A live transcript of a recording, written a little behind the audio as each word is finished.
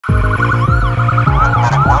Have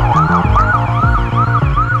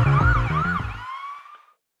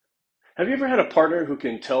you ever had a partner who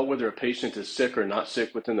can tell whether a patient is sick or not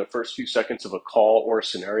sick within the first few seconds of a call or a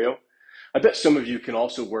scenario? I bet some of you can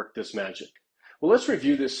also work this magic. Well, let's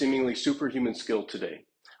review this seemingly superhuman skill today.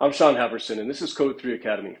 I'm Sean Haaverson, and this is Code 3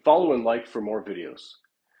 Academy. Follow and like for more videos.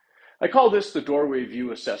 I call this the doorway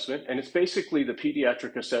view assessment, and it's basically the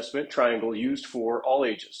pediatric assessment triangle used for all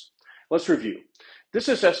ages. Let's review. This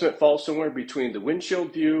assessment falls somewhere between the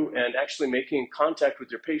windshield view and actually making contact with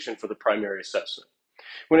your patient for the primary assessment.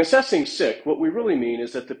 When assessing sick, what we really mean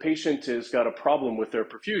is that the patient has got a problem with their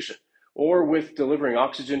perfusion or with delivering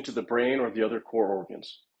oxygen to the brain or the other core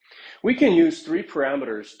organs. We can use 3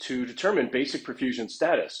 parameters to determine basic perfusion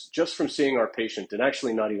status just from seeing our patient and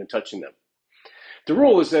actually not even touching them. The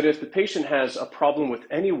rule is that if the patient has a problem with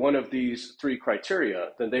any one of these 3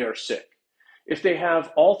 criteria, then they are sick. If they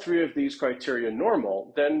have all 3 of these criteria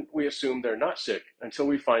normal, then we assume they're not sick until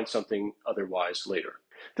we find something otherwise later.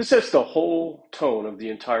 This sets the whole tone of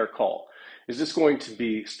the entire call. Is this going to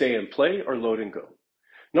be stay and play or load and go?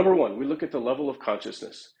 Number 1, we look at the level of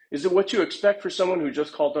consciousness. Is it what you expect for someone who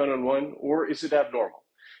just called 911, or is it abnormal?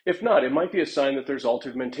 If not, it might be a sign that there's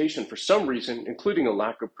altered mentation for some reason, including a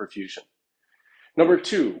lack of perfusion. Number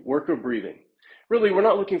 2, work of breathing. Really, we're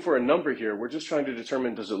not looking for a number here. We're just trying to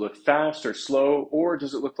determine, does it look fast or slow, or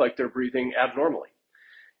does it look like they're breathing abnormally?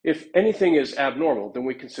 If anything is abnormal, then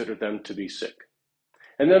we consider them to be sick.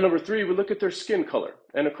 And then number 3, we look at their skin color.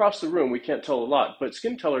 And across the room, we can't tell a lot, but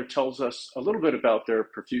skin color tells us a little bit about their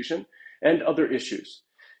perfusion and other issues.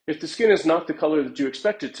 If the skin is not the color that you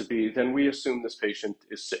expect it to be, then we assume this patient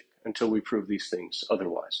is sick until we prove these things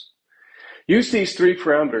otherwise. Use these 3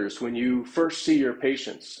 parameters when you first see your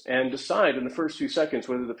patients and decide in the first few seconds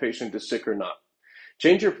whether the patient is sick or not.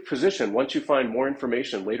 Change your position once you find more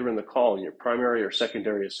information later in the call in your primary or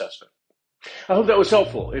secondary assessment. I hope that was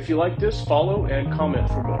helpful. If you like this, follow and comment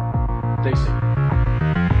for more. Stay safe.